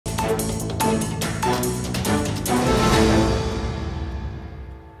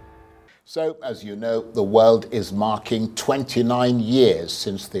So, as you know, the world is marking 29 years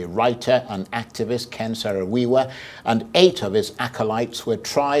since the writer and activist Ken Saro-Wiwa and 8 of his acolytes were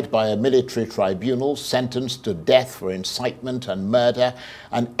tried by a military tribunal, sentenced to death for incitement and murder,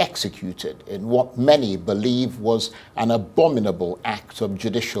 and executed in what many believe was an abominable act of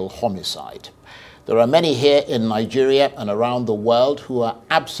judicial homicide. There are many here in Nigeria and around the world who are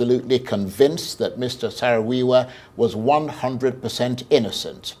absolutely convinced that Mr. Saro-Wiwa was 100%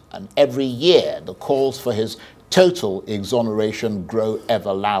 innocent, and every year the calls for his total exoneration grow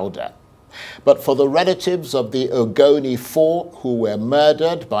ever louder. But for the relatives of the Ogoni 4 who were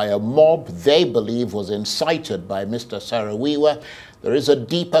murdered by a mob they believe was incited by Mr. Saro-Wiwa, there is a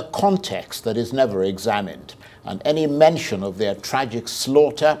deeper context that is never examined, and any mention of their tragic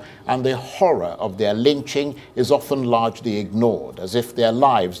slaughter and the horror of their lynching is often largely ignored, as if their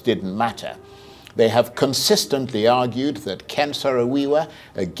lives didn't matter. They have consistently argued that Ken Saro-Wiwa,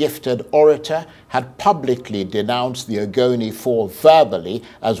 a gifted orator, had publicly denounced the Ogoni 4 verbally,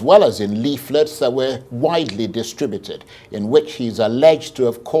 as well as in leaflets that were widely distributed, in which he is alleged to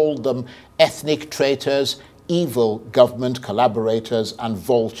have called them ethnic traitors, evil government collaborators, and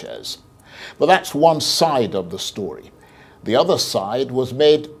vultures. But that's one side of the story. The other side was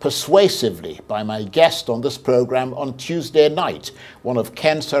made persuasively by my guest on this program on Tuesday night, one of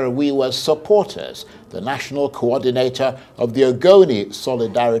Ken Saro-Wiwa's supporters, the national coordinator of the Ogoni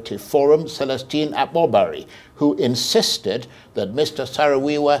Solidarity Forum, Celestine Akpobari, who insisted that Mr.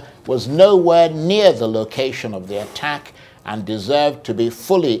 Saro-Wiwa was nowhere near the location of the attack and deserved to be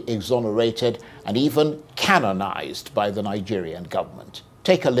fully exonerated and even canonized by the Nigerian government.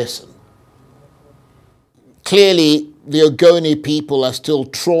 Take a listen. Clearly, the Ogoni people are still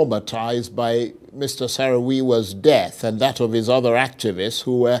traumatized by Mr. Saro-Wiwa's death and that of his other activists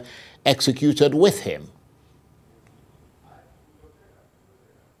who were executed with him.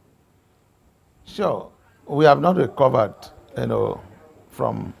 Sure, we have not recovered,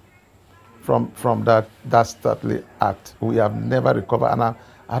 from that dastardly act. We have never recovered, and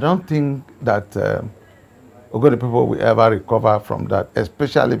I don't think that Ogoni people will ever recover from that,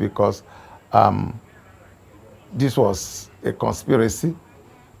 especially because this was a conspiracy.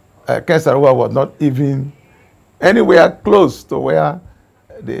 Ken Saro-Wiwa was not even anywhere close to where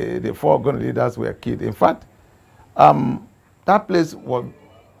the 4 Ogoni leaders were killed. In fact, that place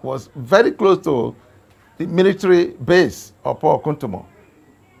was very close to the military base of Paul Okuntumo.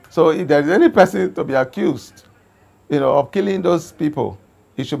 So if there is any person to be accused, of killing those people,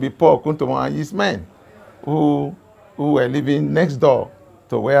 it should be Paul Okuntumo and his men who were living next door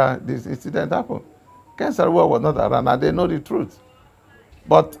to where this incident happened. Ken Saro-Wiwa was not around, and they know the truth.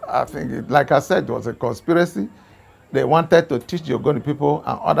 But I think, like I said, it was a conspiracy. They wanted to teach the Ogoni people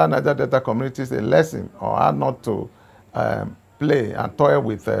and other Niger Delta communities a lesson on how not to play and toy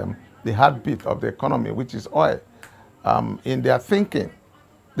with the heartbeat of the economy, which is oil. In their thinking,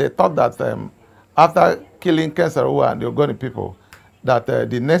 they thought that after killing Ken Saro-Wiwa and the Ogoni people, that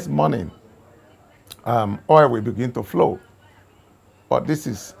the next morning, oil will begin to flow. But this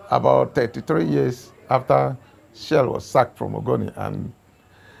is about 33 years after Shell was sacked from Ogoni, and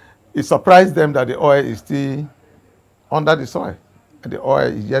it surprised them that the oil is still under the soil. And the oil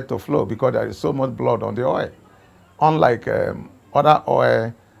is yet to flow because there is so much blood on the oil. Unlike other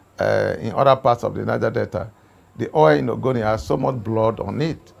oil in other parts of the Niger Delta, the oil in Ogoni has so much blood on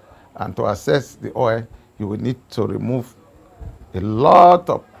it. And to assess the oil, you will need to remove a lot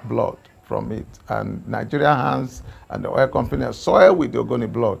of blood from it. And Nigerian hands and the oil company are soiled with the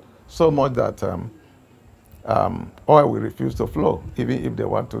Ogoni blood so much that oil will refuse to flow, even if they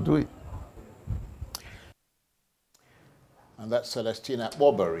want to do it. And that's Celestine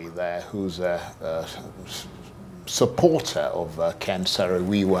Akpobari there, who's a supporter of Ken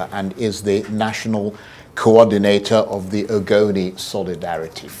Saro-Wiwa and is the national coordinator of the Ogoni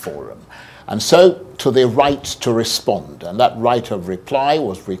Solidarity Forum. And so to the right to respond, and that right of reply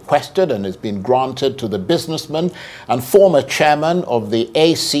was requested and has been granted to the businessman and former chairman of the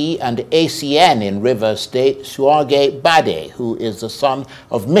AC and ACN in Rivers State, Suage Badey, who is the son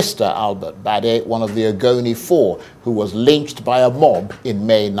of Mr. Albert Badey, one of the Ogoni 4, who was lynched by a mob in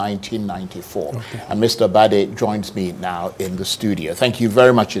May 1994. Okay. And Mr. Badey joins me now in the studio. Thank you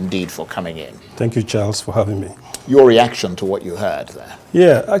very much indeed for coming in. Thank you, Charles, for having me. Your reaction to what you heard there?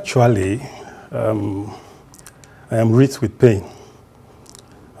 Yeah, actually, I am wreathed with pain,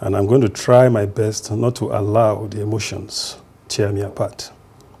 and I'm going to try my best not to allow the emotions tear me apart.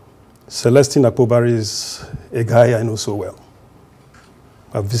 Celestine Akpobari is a guy I know so well.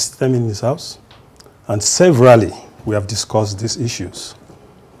 I've visited him in his house, and severally we have discussed these issues.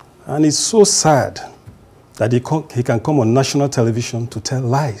 And it's so sad that he can come on national television to tell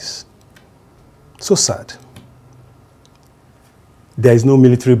lies So sad. There is no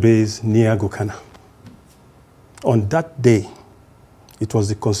military base near Gokana. On that day, it was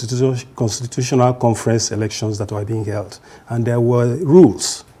the Constitutional Conference elections that were being held, and there were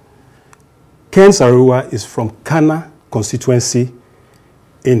rules. Ken Saro-Wiwa is from Kana constituency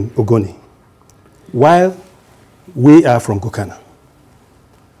in Ogoni, while we are from Gokana.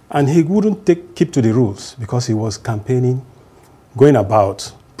 And he wouldn't keep to the rules because he was campaigning, going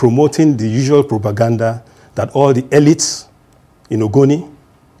about, promoting the usual propaganda that all the elites in Ogoni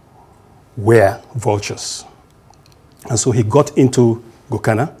were vultures. And so he got into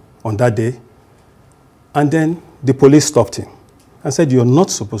Gokana on that day, and then the police stopped him and said, "You're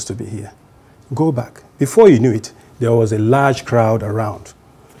not supposed to be here. Go back." Before you knew it, there was a large crowd around,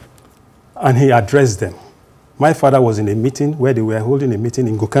 and he addressed them. My father was in a meeting where they were holding a meeting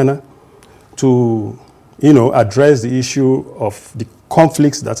in Gokana to, address the issue of the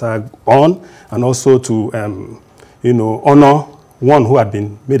conflicts that are on, and also to, honor one who had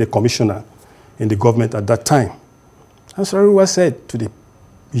been made a commissioner in the government at that time. And Saro-Wiwa said to the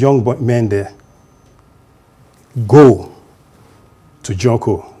young men there, "Go to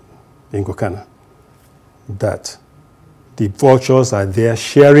Jonko in Gokana, that the vultures are there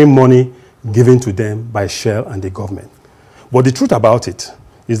sharing money given to them by Shell and the government." But the truth about it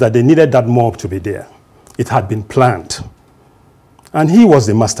is that they needed that mob to be there. It had been planned. And he was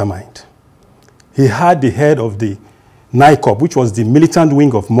the mastermind. He had the head of the NICOP, which was the militant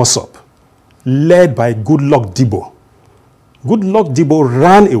wing of MOSOP, led by Goodluck Debo. Goodluck Debo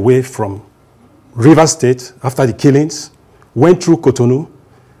ran away from Rivers State after the killings, went through Cotonou,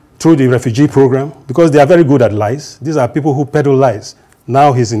 through the refugee program, because they are very good at lies. These are people who peddle lies.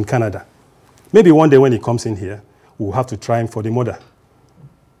 Now he's in Canada. Maybe one day when he comes in here, we'll have to try him for the murder.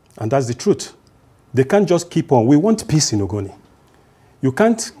 And that's the truth. They can't just keep on. We want peace in Ogoni. You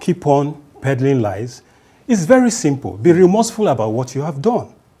can't keep on peddling lies. It's very simple. Be remorseful about what you have done.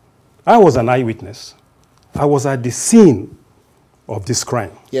 I was an eyewitness. I was at the scene of this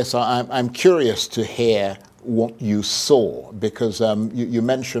crime. Yes, I'm curious to hear what you saw, because you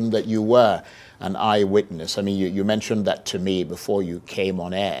mentioned that you were an eyewitness. I mean, you mentioned that to me before you came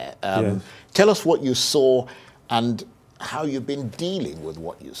on air. Yes. Tell us what you saw and how you've been dealing with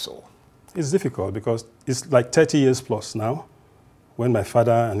what you saw. It's difficult because it's like 30 years plus now, when my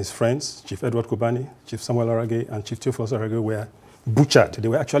father and his friends, Chief Edward Kobani, Chief Samuel Arage, and Chief Theophilus Arage were butchered. They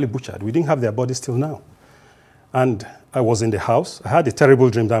were actually butchered. We didn't have their bodies till now. And I was in the house. I had a terrible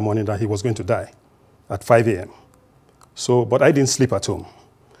dream that morning that he was going to die at 5 a.m. So, but I didn't sleep at home.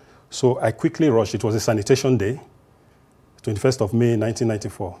 So I quickly rushed. It was a sanitation day, 21st of May,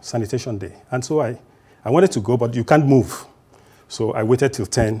 1994, sanitation day. And so I wanted to go, but you can't move. So I waited till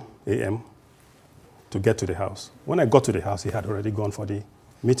 10 a.m. to get to the house. When I got to the house, he had already gone for the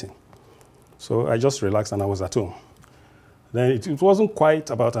meeting. So I just relaxed and I was at home. Then it wasn't quite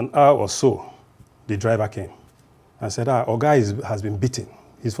about an hour or so, the driver came and said, Oga has been beaten.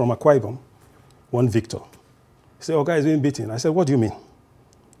 He's from Akwa Ibom, one Victor. He said, Oga has been beaten. I said, what do you mean?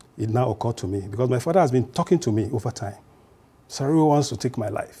 It now occurred to me, because my father has been talking to me over time. Saro wants to take my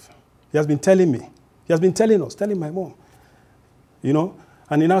life. He has been telling me. He has been telling us, telling my mom.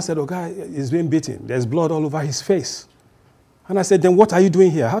 And he now said, Oga is being beaten. There's blood all over his face. And I said, then what are you doing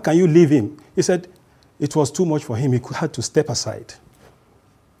here? How can you leave him? He said, it was too much for him. He had to step aside.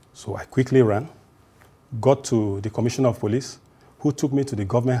 So I quickly ran, got to the Commissioner of Police, who took me to the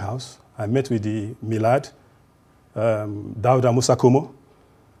government house. I met with the Milad, Dauda Musakomo,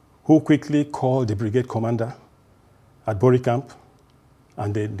 who quickly called the brigade commander at Bori Camp,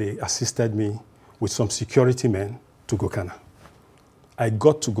 and they assisted me with some security men to Gokana. I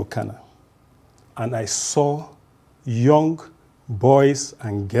got to Gokana, and I saw young boys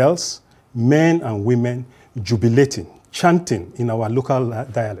and girls, men and women jubilating, chanting in our local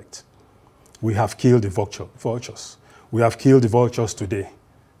dialect. We have killed the vultures. We have killed the vultures today.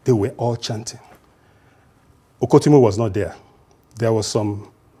 They were all chanting. Okotimo was not there. There was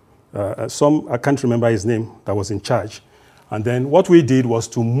some, I can't remember his name, that was in charge. And then what we did was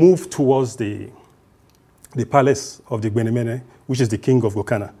to move towards the palace of the Gbenemene, which is the king of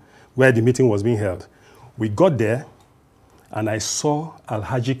Gokana, where the meeting was being held. We got there, and I saw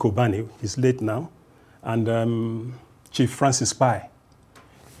Alhaji Kobani, he's late now, and Chief Francis Pai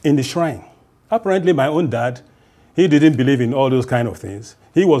in the shrine. Apparently, my own dad, he didn't believe in all those kind of things.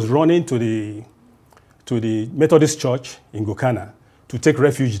 He was running to the Methodist church in Gokana to take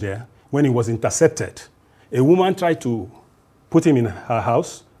refuge there when he was intercepted. A woman tried to put him in her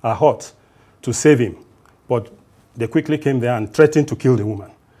house, her hut, to save him. But they quickly came there and threatened to kill the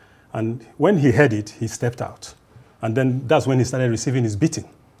woman. And when he heard it, he stepped out. And then that's when he started receiving his beating.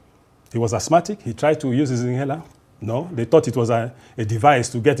 He was asthmatic. He tried to use his inhaler. No, they thought it was a device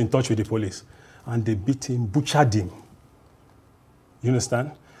to get in touch with the police. And they beat him, butchered him. You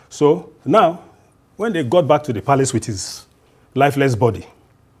understand? So now, when they got back to the palace with his lifeless body,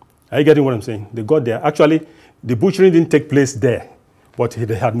 are you getting what I'm saying? They got there. Actually, the butchering didn't take place there, but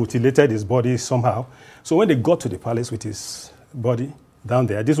they had mutilated his body somehow. So when they got to the palace with his body down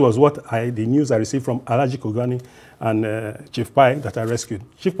there, this was what the news I received from Alhaji Ogoni and Chief Pai that I rescued.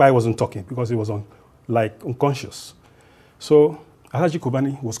 Chief Pai wasn't talking because he was unconscious. So Alhaji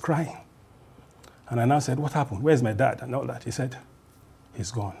Ogoni was crying. And I now said, what happened? Where's my dad? And all that. He said,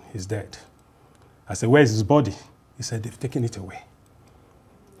 he's gone. He's dead. I said, where's his body? He said, they've taken it away.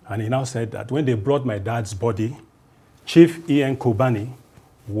 And he now said that when they brought my dad's body, Chief Ian Kobani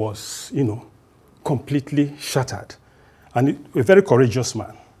was, completely shattered. And a very courageous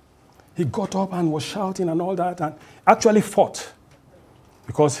man. He got up and was shouting and all that, and actually fought.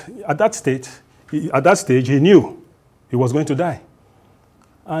 Because at that stage, he knew he was going to die.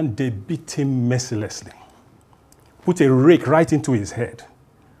 And they beat him mercilessly. Put a rake right into his head.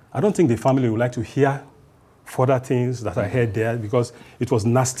 I don't think the family would like to hear further things that I heard there because it was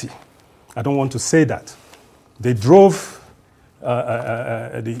nasty. I don't want to say that. They drove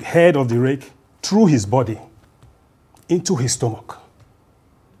the head of the rake through his body into his stomach.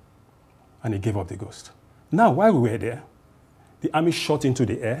 And he gave up the ghost. Now, while we were there, the army shot into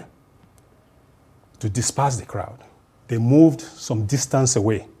the air to disperse the crowd. They moved some distance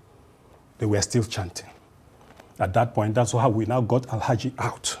away. They were still chanting. At that point, that's how we now got Alhaji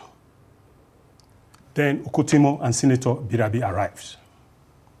out. Then Okutimo and Senator Birabi arrived.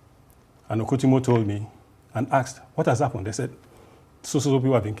 And Okutimo told me and asked, what has happened? They said, so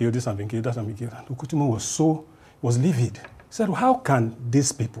people have been killed, this have been killed, that have been killed. And Okutimo was livid. He said, well, how can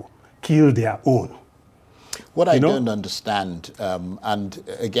these people kill their own? What I don't understand, and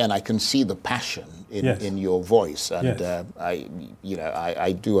again, I can see the passion in your voice, and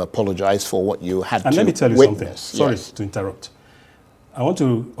I do apologize for what you had to witness. And let me tell you something. Sorry to interrupt. I want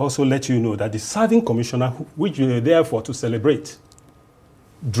to also let you know that the serving commissioner, which you were there for to celebrate,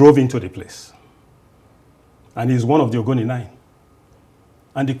 drove into the place. And he's one of the Ogoni 9.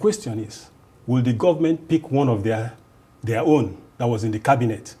 And the question is, will the government pick one of their own that was in the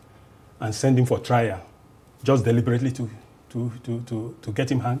cabinet and send him for trial, just deliberately to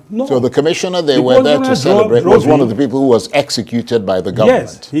get him hanged? No. So the commissioner they were there to celebrate was one of the people who was executed by the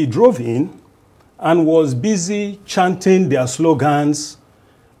government? Yes, he drove in and was busy chanting their slogans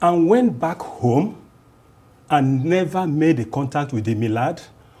and went back home and never made a contact with the Milad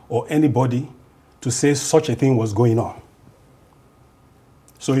or anybody to say such a thing was going on.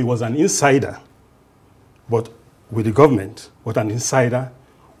 So he was an insider, but with the government, but an insider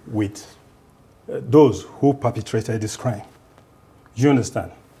with those who perpetrated this crime. You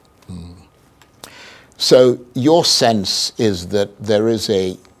understand? Mm. So your sense is that there is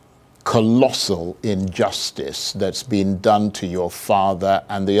a colossal injustice that's been done to your father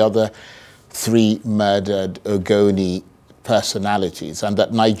and the other 3 murdered Ogoni personalities, and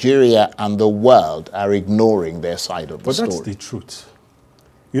that Nigeria and the world are ignoring their side of the story. But that's the truth.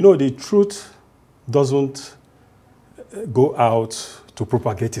 You know, the truth doesn't go out to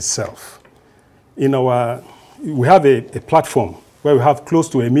propagate itself. We have a platform where we have close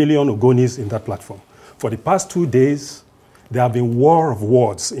to 1 million Ogonis in that platform. For the past 2 days, there have been war of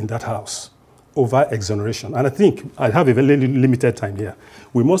words in that house over exoneration. And I think I have a very limited time here.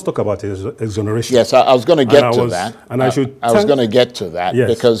 We must talk about exoneration. Yes, I was going to get to that. And I was going to get to that, yes,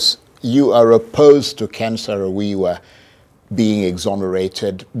 because you are opposed to Ken Saro-Wiwa being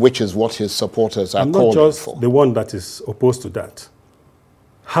exonerated, which is what his supporters are calling for. I'm not just the one that is opposed to that.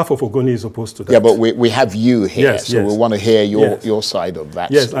 Half of Ogoni is opposed to that. Yeah, but we have you here, yes, so yes, we want to hear your side of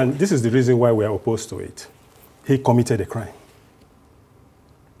that. Yes, story. and this is the reason why we are opposed to it. He committed a crime.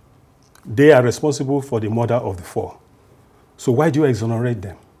 They are responsible for the murder of the 4. So why do you exonerate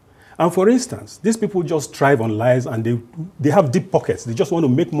them? And for instance, these people just thrive on lies and they have deep pockets. They just want to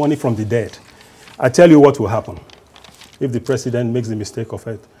make money from the dead. I tell you what will happen if the president makes the mistake of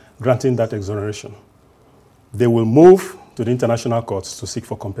granting that exoneration. They will move to the international courts to seek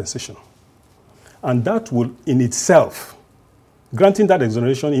for compensation. And that will in itself, granting that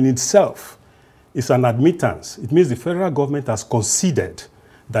exoneration in itself, is an admittance. It means the federal government has conceded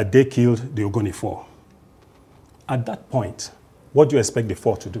that they killed the Ogoni 4. At that point, what do you expect the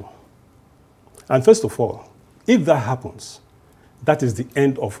 4 to do? And first of all, if that happens, that is the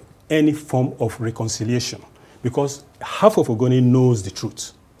end of any form of reconciliation, because half of Ogoni knows the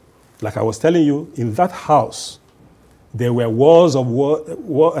truth. Like I was telling you, in that house, there were wars of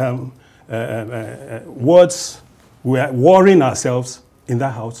words. We were warring ourselves in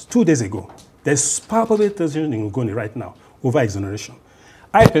that house 2 days ago. There's palpable tension in Ogoni right now over exoneration.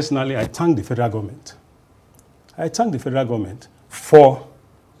 I personally thank the federal government. I thank the federal government for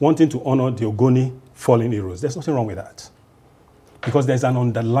wanting to honor the Ogoni fallen heroes. There's nothing wrong with that. Because there's an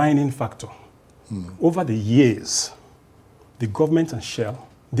underlying factor. Over the years, the government and Shell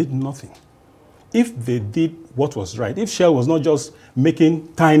did nothing. If they did what was right, if Shell was not just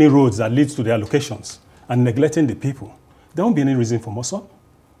making tiny roads that leads to their locations and neglecting the people, there won't be any reason for Mossop.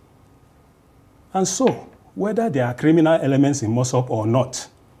 And so, whether there are criminal elements in Mossop or not,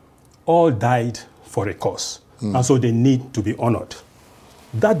 all died for a cause. And so they need to be honored.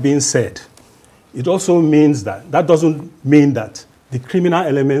 That being said, it also means that doesn't mean that the criminal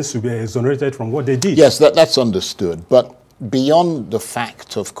elements should be exonerated from what they did. Yes, that's understood. But beyond the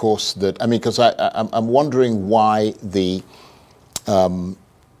fact, of course, that, I mean, because I'm wondering why the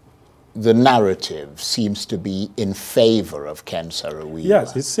narrative seems to be in favor of Ken Saro-Wiwa.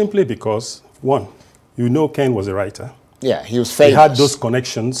 Yes, it's simply because, one, you know Ken was a writer. Yeah, he was famous. He had those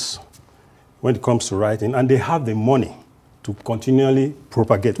connections when it comes to writing, and they have the money to continually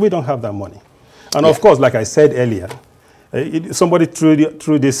propagate. We don't have that money. And of course, like I said earlier, somebody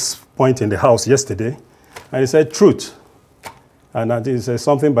threw this point in the house yesterday, and he said, truth. And that is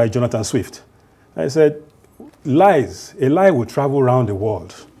something by Jonathan Swift. I said, lies, a lie will travel around the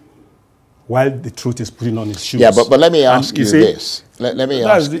world while the truth is putting on its shoes. Yeah, but let me ask you this. Let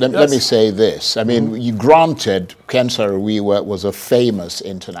me say this. I mean, you granted Ken Saro-Wiwa was a famous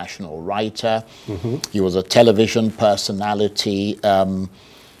international writer. He was a television personality,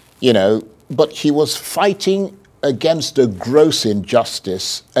 you know, but he was fighting against a gross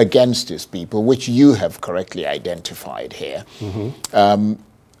injustice against his people, which you have correctly identified here. I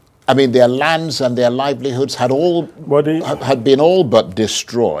mean, their lands and their livelihoods had been all but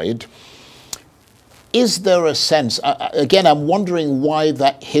destroyed. Is there a sense, again, I'm wondering why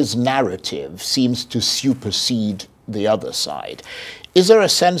his narrative seems to supersede the other side. Is there a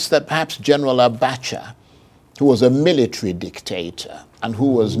sense that perhaps General Abacha, who was a military dictator and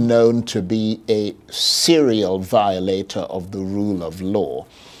who was known to be a serial violator of the rule of law,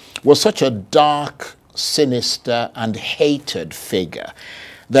 was such a dark, sinister, and hated figure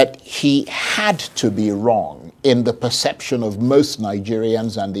that he had to be wrong in the perception of most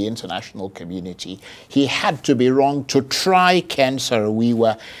Nigerians and the international community? He had to be wrong to try Ken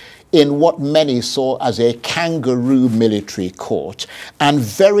Saro-Wiwa in what many saw as a kangaroo military court, and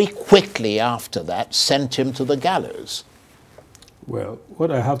very quickly after that sent him to the gallows. Well,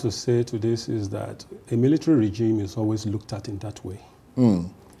 what I have to say to this is that a military regime is always looked at in that way.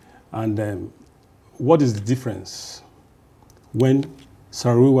 And what is the difference when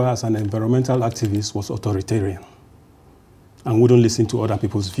Saro-Wiwa, as an environmental activist, was authoritarian and wouldn't listen to other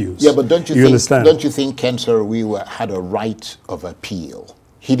people's views? Yeah, but don't you think Ken Saro-Wiwa had a right of appeal?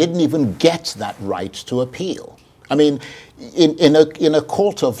 He didn't even get that right to appeal. I mean, in a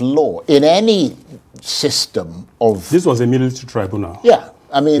court of law, in any system of... This was a military tribunal. Yeah,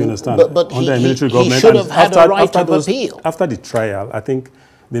 I mean, you understand? But under a military government, he should have had a right of appeal. After the trial, I think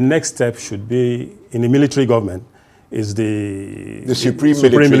the next step should be, in a military government, is the Supreme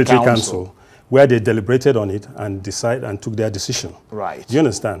Military Council, where they deliberated on it and decided and took their decision. Right. Do you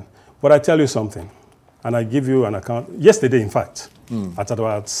understand? But I tell you something, and I give you an account. Yesterday, in fact, at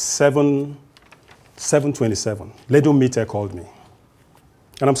about 7:27, Ledo Mite called me.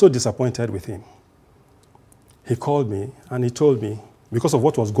 And I'm so disappointed with him. He called me and he told me, because of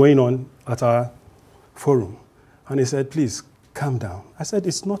what was going on at our forum, and he said, please, calm down. I said,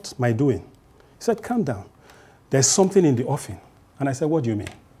 it's not my doing. He said, calm down. There's something in the offing. And I said, what do you mean?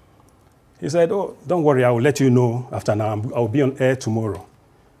 He said, oh, don't worry, I will let you know after now. I'll be on air tomorrow.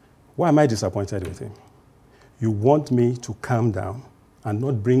 Why am I disappointed with him? You want me to calm down and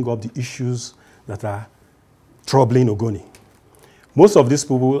not bring up the issues that are troubling Ogoni. Most of these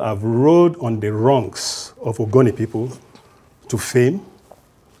people have rode on the wrongs of Ogoni people to fame,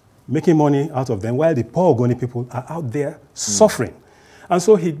 making money out of them, while the poor Ogoni people are out there suffering. And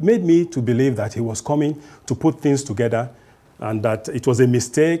so he made me to believe that he was coming to put things together and that it was a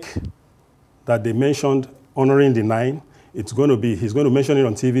mistake that they mentioned honoring the 9. He's going to mention it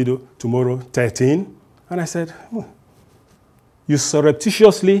on TV tomorrow, 13. And I said, oh, you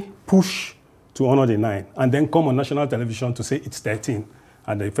surreptitiously push to honor the 9 and then come on national television to say it's 13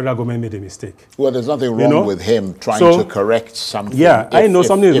 and the federal government made a mistake. Well, there's nothing wrong with him trying to correct something. Yeah, I know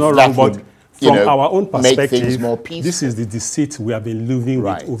something is not wrong, but from our own make perspective, things more peaceful. This is the deceit we have been living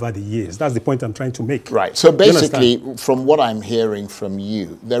with over the years. That's the point I'm trying to make. Right. So basically, from what I'm hearing from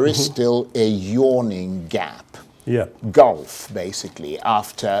you, there is still a yawning gap. Yeah. Gulf, basically,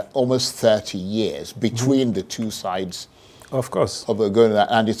 after almost 30 years between the two sides Of course. Of Ogoni,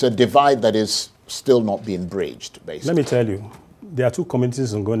 and it's a divide that is still not being bridged, basically. Let me tell you, there are two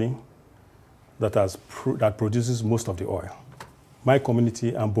communities in Ogoni that produces most of the oil. My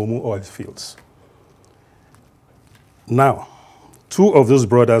community and Bomu oil fields. Now, two of those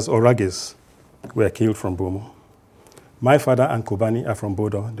brothers, Orages, were killed from Bomu. My father and Kobani are from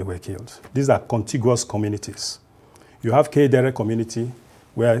Bodo, they were killed. These are contiguous communities. You have Kedere community,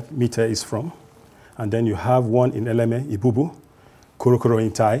 where Mite is from, and then you have one in Eleme, Ibubu, Korokoro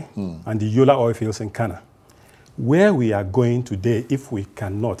in Tai, and the Yola oil fields in Kana. Where we are going today, if we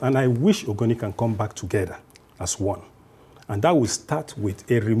cannot, and I wish Ogoni can come back together as one, and that will start with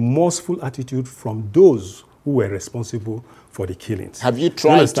a remorseful attitude from those who were responsible for the killings. Have you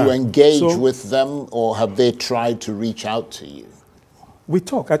tried to engage with them, or have they tried to reach out to you? We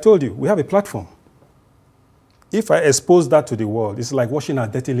talk. I told you, we have a platform. If I expose that to the world, it's like washing our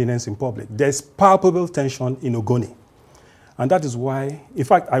dirty linens in public. There's palpable tension in Ogoni. And that is why, in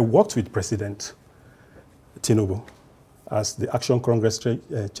fact, I worked with President Tinubu as the Action Congress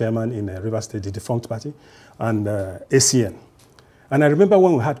chairman in Rivers State, the defunct party, and ACN. And I remember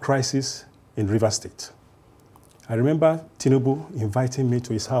when we had crisis in Rivers State. I remember Tinubu inviting me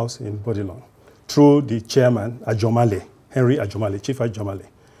to his house in Bodilon through the chairman, Ajomale, Henry Ajomale, Chief Ajomale,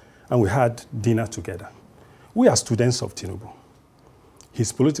 and we had dinner together. We are students of Tinubu.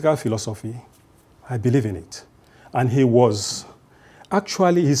 His political philosophy, I believe in it. And he was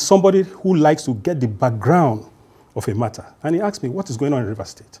actually, he's somebody who likes to get the background of a matter. And he asked me, what is going on in Rivers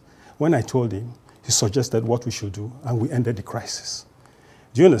State? When I told him, he suggested what we should do, and we ended the crisis.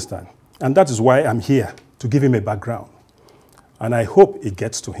 Do you understand? And that is why I'm here, to give him a background. And I hope it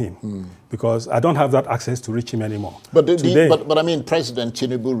gets to him, because I don't have that access to reach him anymore. But, but I mean, President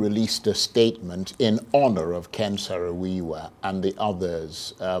Tinubu released a statement in honor of Ken Saro-Wiwa and the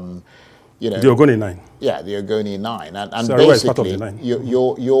others. You know, the Ogoni 9. Yeah, the Ogoni 9. And Saro-Wiwa is part of the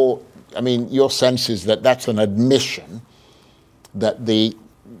 9. I mean, your sense is that that's an admission that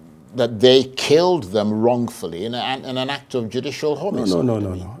they killed them wrongfully in an act of judicial homicide.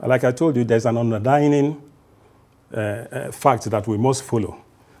 No. Like I told you, there's an underlying fact that we must follow,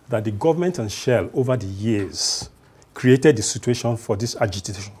 that the government and Shell over the years created the situation for this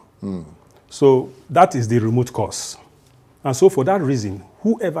agitation. So that is the remote cause. And so for that reason,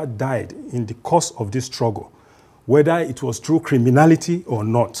 whoever died in the course of this struggle, whether it was through criminality or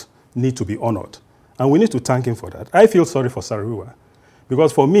not, need to be honored. And we need to thank him for that. I feel sorry for Saro-Wiwa,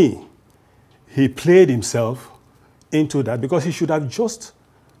 because for me, he played himself into that, because he should have just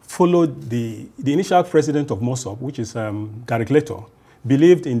followed the initial president of Mossop, which is Garrick Leto,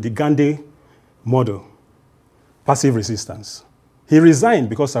 believed in the Gandhi model, passive resistance. He resigned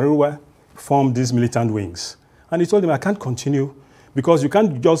because Saro-Wiwa formed these militant wings. And he told him, I can't continue, because you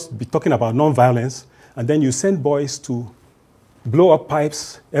can't just be talking about non-violence, and then you send boys to blow up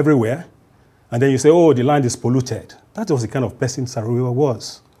pipes everywhere, and then you say, oh, the land is polluted. That was the kind of person Saro-Wiwa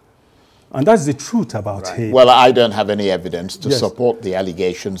was. And that's the truth about him. Well, I don't have any evidence to support the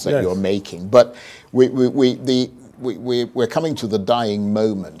allegations that you're making, but we're coming to the dying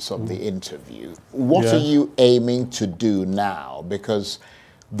moments of the interview. What are you aiming to do now? Because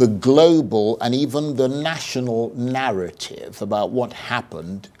the global and even the national narrative about what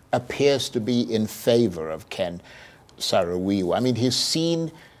happened appears to be in favor of Ken Saro-Wiwa. I mean, he's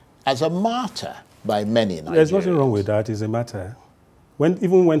seen as a martyr by many Nigerians. There's nothing wrong with that. He's a martyr.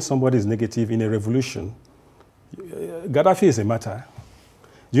 Even when somebody is negative in a revolution, Gaddafi is a martyr.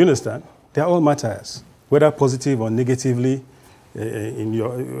 Do you understand? They're all martyrs, whether positive or negatively,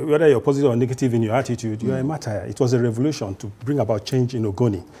 whether you're positive or negative in your attitude, you're a martyr. It was a revolution to bring about change in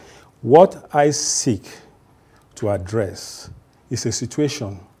Ogoni. What I seek to address is a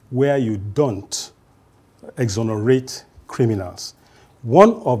situation where you don't exonerate criminals.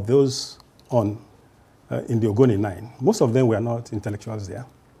 One of those in the Ogoni 9, most of them were not intellectuals there,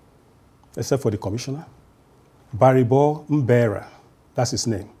 except for the commissioner. Baribo Mbera, that's his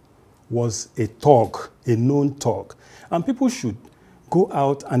name, was a thug, a known thug. And people should go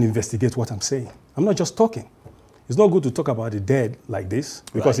out and investigate what I'm saying. I'm not just talking. It's not good to talk about the dead like this,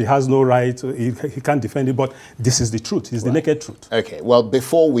 because he has no right, he can't defend it, but this is the truth. It's the naked truth. Okay, well,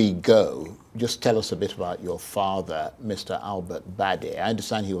 before we go, just tell us a bit about your father, Mr. Albert Badey. I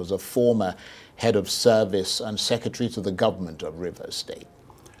understand he was a former head of service and secretary to the government of Rivers State.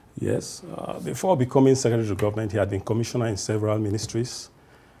 Yes. Before becoming secretary to government, he had been commissioner in several ministries.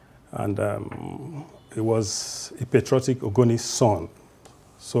 And he was a patriotic Ogoni son,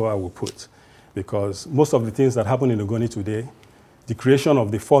 so I will put. Because most of the things that happen in Ogoni today, the creation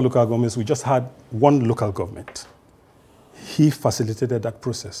of the 4 local governments, we just had 1 local government. He facilitated that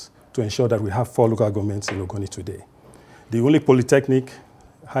process to ensure that we have 4 local governments in Ogoni today. the only polytechnic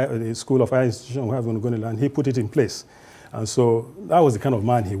school of higher institution we have in Ogoni land, he put it in place. And so that was the kind of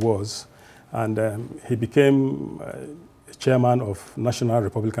man he was. And he became chairman of National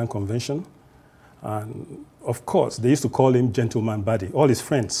Republican Convention. And of course, they used to call him Gentleman Badey, all his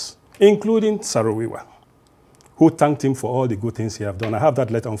friends, including Saro-Wiwa, who thanked him for all the good things he have done. I have that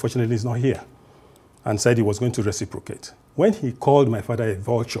letter, unfortunately, he's not here, and said he was going to reciprocate. When he called my father a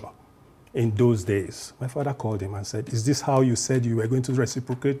vulture in those days, my father called him and said, "Is this how you said you were going to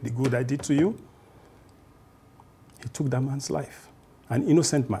reciprocate the good I did to you?" He took that man's life, an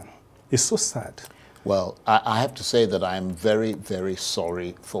innocent man. It's so sad. Well, I have to say that I'm very, very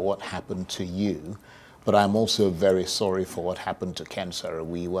sorry for what happened to you, but I'm also very sorry for what happened to Ken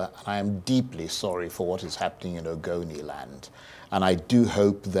Saro-Wiwa, and I am deeply sorry for what is happening in Ogoni land. And I do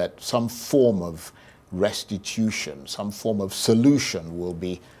hope that some form of restitution, some form of solution will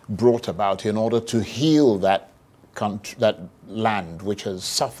be brought about in order to heal that country, that land which has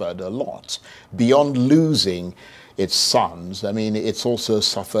suffered a lot. Beyond losing its sons, I mean, it's also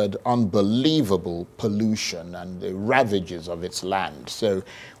suffered unbelievable pollution and the ravages of its land. So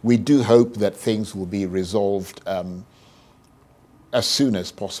we do hope that things will be resolved as soon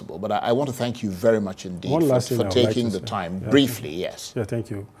as possible. But I want to thank you very much indeed for taking the time. Briefly, yes. Yeah, thank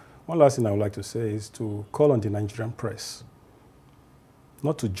you. One last thing I would like to say is to call on the Nigerian press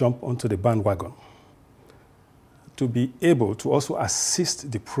not to jump onto the bandwagon, to be able to also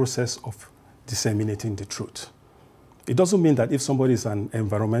assist the process of disseminating the truth. It doesn't mean that if somebody is an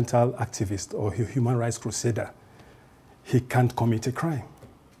environmental activist or a human rights crusader, he can't commit a crime.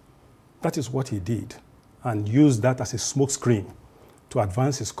 That is what he did, and used that as a smokescreen to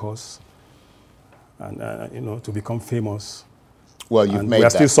advance his cause and you know, to become famous. Well, you've made that. We are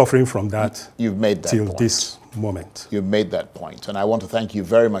still suffering from that. You've made that till point. This moment. You've made that point, and I want to thank you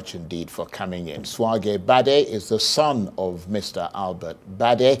very much indeed for coming in. Suage Badey is the son of Mr. Albert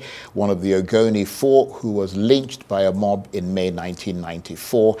Badey, one of the Ogoni Four who was lynched by a mob in May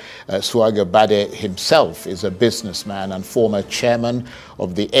 1994. Suage Badey himself is a businessman and former chairman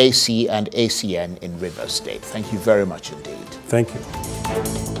of the AC and ACN in Rivers State. Thank you very much indeed. Thank you.